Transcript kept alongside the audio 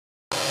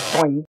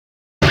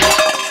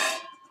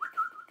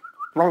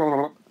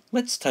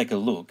Let's take a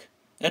look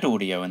at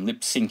audio and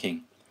lip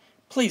syncing.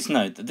 Please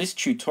note that this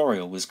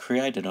tutorial was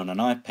created on an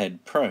iPad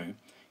Pro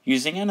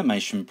using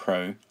Animation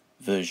Pro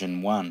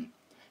version 1.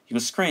 Your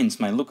screens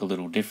may look a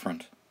little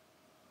different.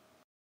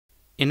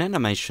 In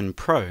Animation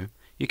Pro,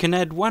 you can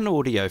add one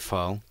audio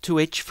file to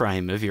each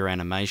frame of your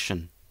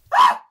animation.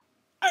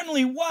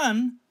 Only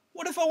one?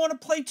 What if I want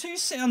to play two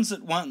sounds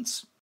at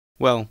once?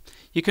 Well,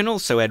 you can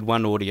also add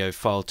one audio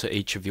file to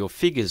each of your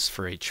figures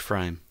for each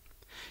frame.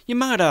 You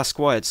might ask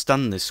why it's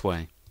done this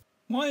way.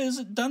 Why is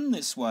it done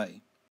this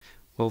way?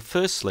 Well,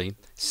 firstly,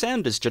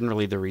 sound is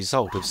generally the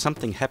result of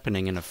something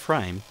happening in a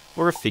frame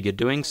or a figure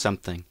doing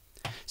something.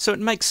 So it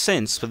makes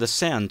sense for the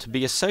sound to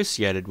be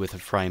associated with a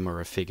frame or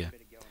a figure.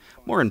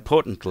 More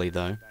importantly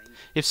though,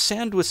 if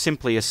sound was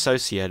simply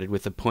associated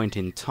with a point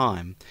in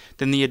time,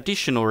 then the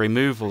addition or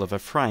removal of a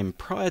frame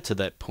prior to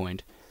that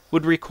point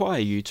would require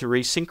you to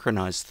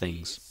resynchronize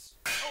things.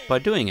 By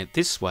doing it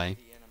this way,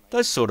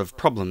 those sort of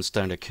problems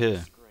don't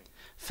occur.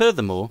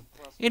 Furthermore,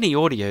 any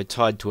audio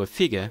tied to a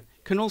figure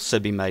can also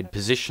be made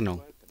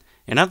positional.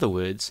 In other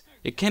words,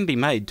 it can be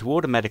made to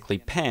automatically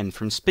pan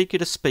from speaker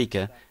to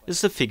speaker as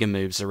the figure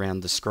moves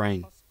around the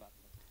screen.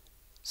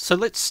 So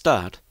let's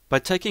start by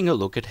taking a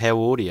look at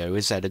how audio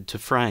is added to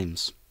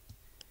frames.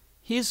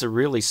 Here's a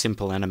really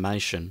simple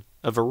animation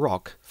of a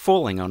rock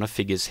falling on a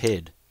figure's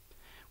head.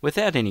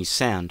 Without any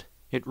sound,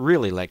 it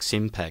really lacks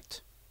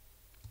impact.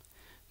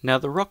 Now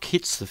the rock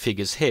hits the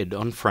figure's head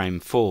on frame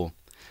 4,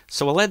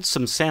 so I'll add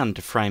some sound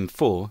to frame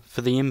 4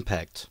 for the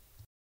impact.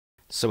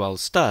 So I'll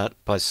start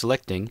by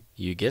selecting,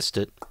 you guessed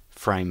it,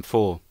 frame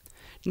 4.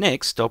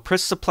 Next, I'll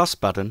press the plus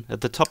button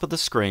at the top of the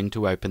screen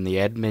to open the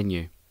Add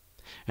menu.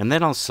 And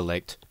then I'll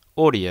select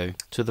Audio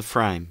to the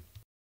frame.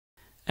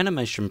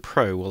 Animation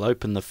Pro will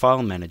open the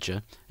File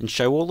Manager and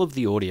show all of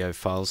the audio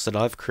files that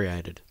I've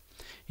created.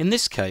 In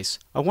this case,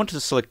 I want to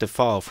select a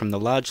file from the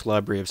large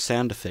library of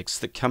sound effects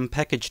that come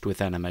packaged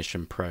with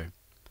Animation Pro.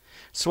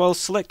 So I'll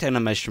select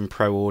Animation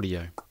Pro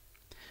Audio.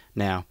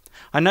 Now,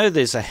 I know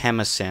there's a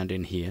hammer sound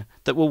in here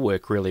that will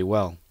work really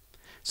well.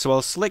 So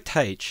I'll select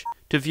H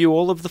to view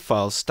all of the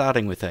files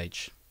starting with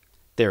H.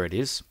 There it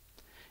is.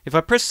 If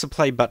I press the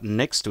play button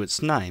next to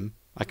its name,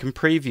 I can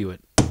preview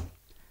it.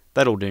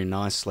 That'll do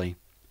nicely.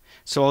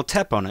 So I'll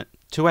tap on it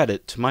to add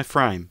it to my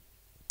frame.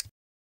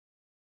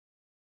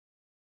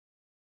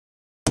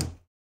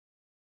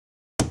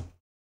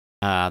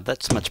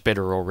 That's much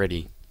better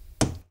already.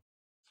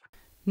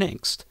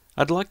 Next,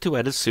 I'd like to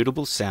add a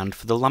suitable sound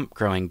for the lump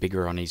growing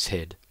bigger on his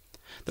head.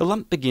 The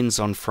lump begins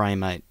on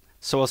frame 8,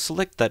 so I'll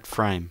select that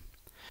frame.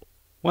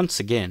 Once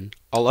again,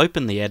 I'll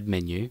open the Add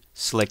menu,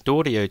 select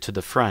Audio to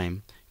the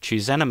frame,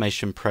 choose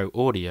Animation Pro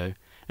Audio,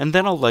 and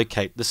then I'll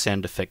locate the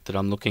sound effect that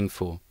I'm looking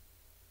for.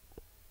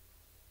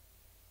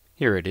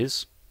 Here it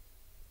is.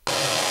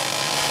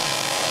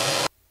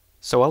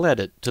 So I'll add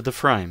it to the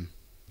frame.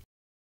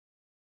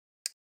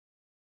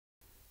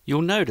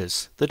 You'll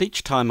notice that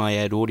each time I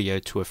add audio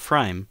to a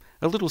frame,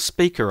 a little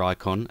speaker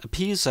icon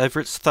appears over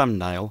its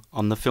thumbnail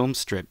on the film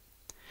strip.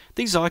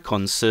 These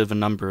icons serve a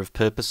number of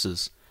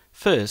purposes.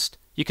 First,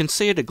 you can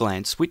see at a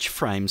glance which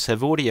frames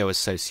have audio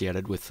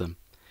associated with them.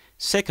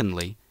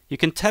 Secondly, you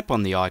can tap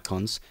on the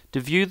icons to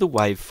view the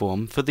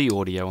waveform for the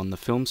audio on the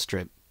film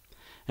strip.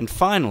 And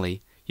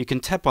finally, you can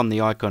tap on the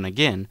icon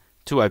again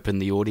to open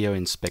the audio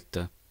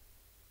inspector.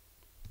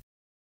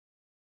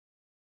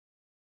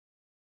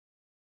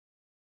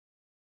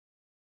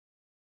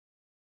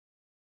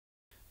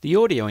 The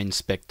audio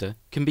inspector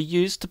can be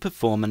used to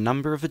perform a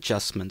number of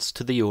adjustments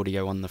to the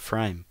audio on the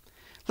frame.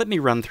 Let me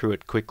run through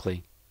it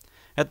quickly.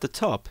 At the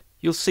top,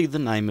 you'll see the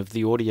name of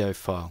the audio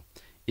file,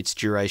 its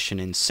duration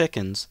in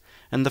seconds,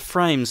 and the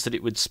frames that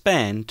it would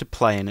span to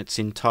play in its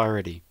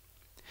entirety.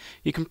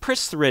 You can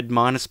press the red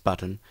minus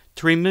button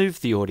to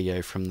remove the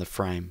audio from the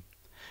frame.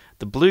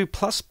 The blue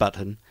plus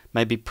button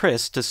may be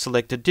pressed to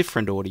select a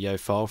different audio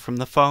file from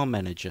the file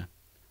manager.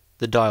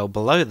 The dial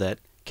below that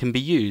can be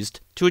used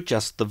to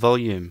adjust the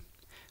volume.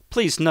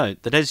 Please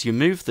note that as you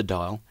move the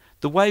dial,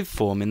 the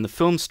waveform in the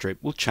film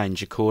strip will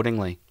change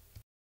accordingly.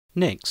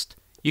 Next,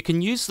 you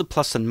can use the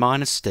plus and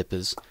minus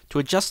steppers to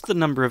adjust the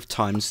number of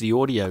times the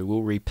audio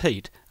will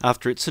repeat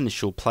after its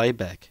initial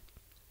playback.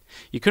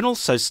 You can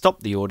also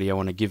stop the audio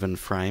on a given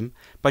frame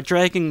by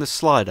dragging the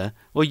slider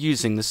or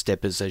using the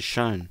steppers as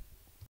shown.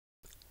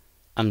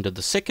 Under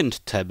the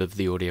second tab of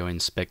the Audio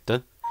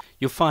Inspector,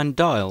 you'll find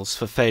dials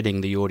for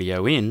fading the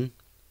audio in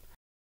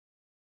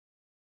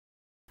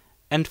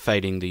and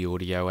fading the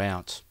audio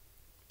out.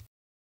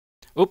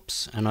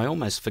 Oops, and I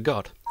almost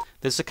forgot.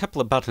 There's a couple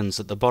of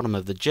buttons at the bottom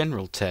of the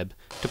General tab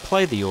to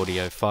play the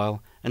audio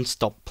file and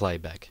stop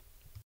playback.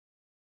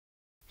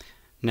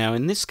 Now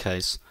in this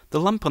case, the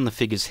lump on the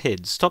figure's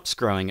head stops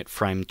growing at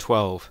frame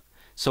 12,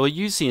 so I'll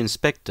use the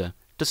inspector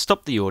to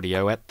stop the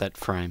audio at that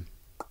frame.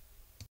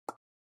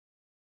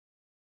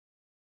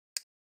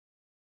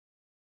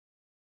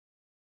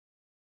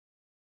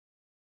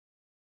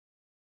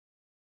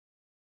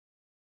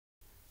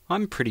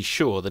 I'm pretty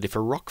sure that if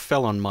a rock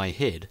fell on my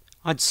head,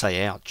 I'd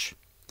say ouch.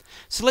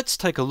 So let's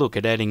take a look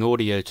at adding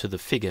audio to the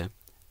figure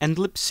and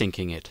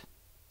lip-syncing it.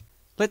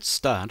 Let's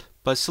start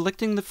by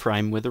selecting the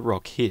frame where the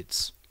rock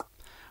hits.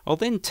 I'll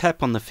then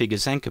tap on the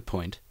figure's anchor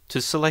point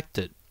to select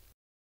it.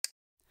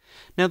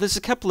 Now there's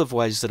a couple of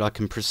ways that I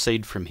can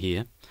proceed from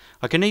here.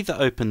 I can either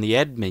open the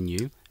Add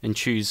menu and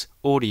choose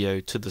Audio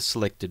to the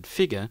selected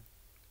figure,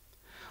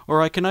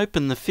 or I can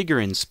open the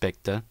Figure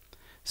Inspector,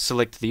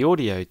 select the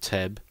Audio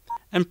tab,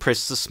 and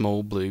press the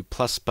small blue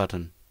plus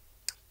button.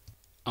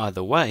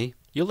 Either way,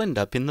 you'll end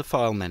up in the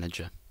File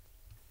Manager.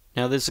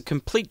 Now there's a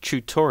complete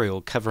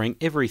tutorial covering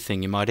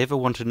everything you might ever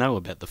want to know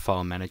about the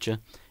File Manager,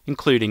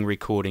 including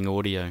recording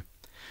audio.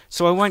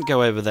 So I won't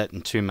go over that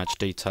in too much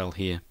detail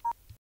here.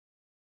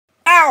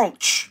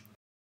 Ouch!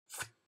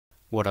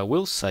 What I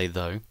will say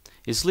though,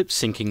 is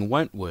lip-syncing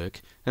won't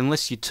work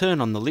unless you turn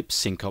on the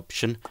lip-sync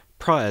option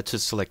prior to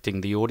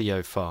selecting the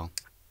audio file.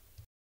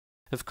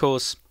 Of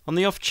course, on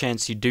the off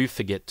chance you do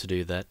forget to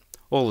do that,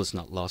 all is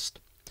not lost.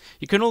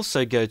 You can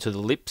also go to the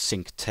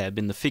Lip-Sync tab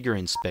in the Figure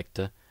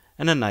Inspector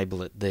and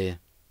enable it there.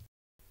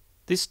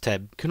 This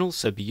tab can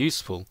also be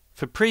useful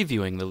for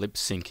previewing the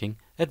lip-syncing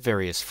at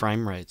various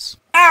frame rates.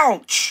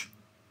 Ouch!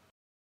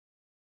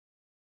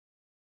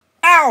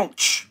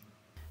 Ouch!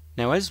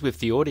 Now, as with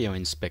the Audio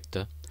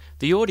Inspector,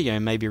 the audio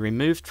may be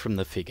removed from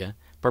the figure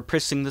by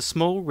pressing the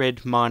small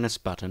red minus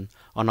button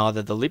on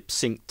either the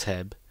Lip-Sync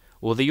tab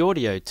or the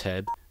Audio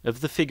tab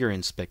of the Figure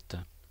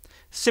Inspector.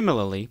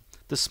 Similarly,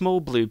 the small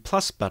blue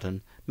plus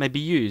button may be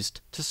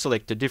used to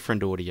select a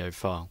different audio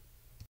file.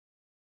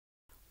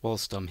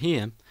 Whilst I'm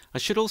here, I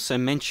should also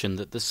mention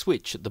that the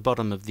switch at the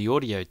bottom of the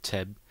Audio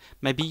tab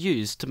may be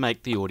used to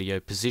make the audio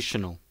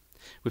positional.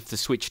 With the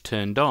switch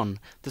turned on,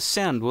 the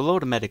sound will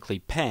automatically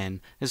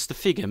pan as the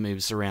figure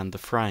moves around the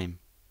frame.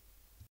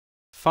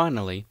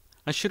 Finally,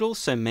 I should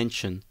also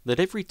mention that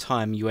every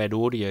time you add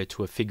audio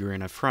to a figure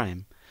in a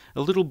frame,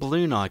 a little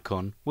balloon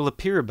icon will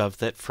appear above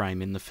that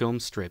frame in the film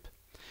strip.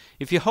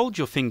 If you hold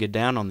your finger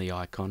down on the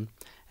icon,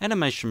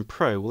 Animation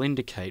Pro will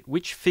indicate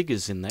which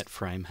figures in that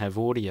frame have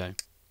audio.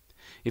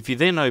 If you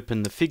then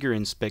open the Figure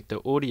Inspector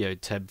Audio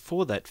tab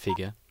for that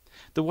figure,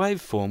 the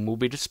waveform will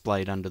be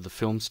displayed under the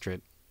film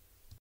strip.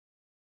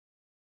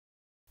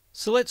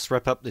 So let's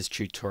wrap up this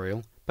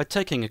tutorial by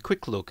taking a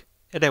quick look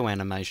at our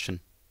animation.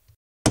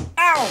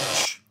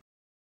 Ouch!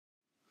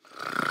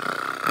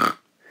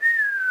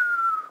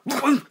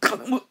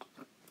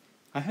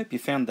 I hope you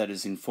found that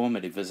as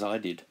informative as I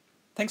did.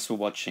 Thanks for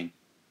watching.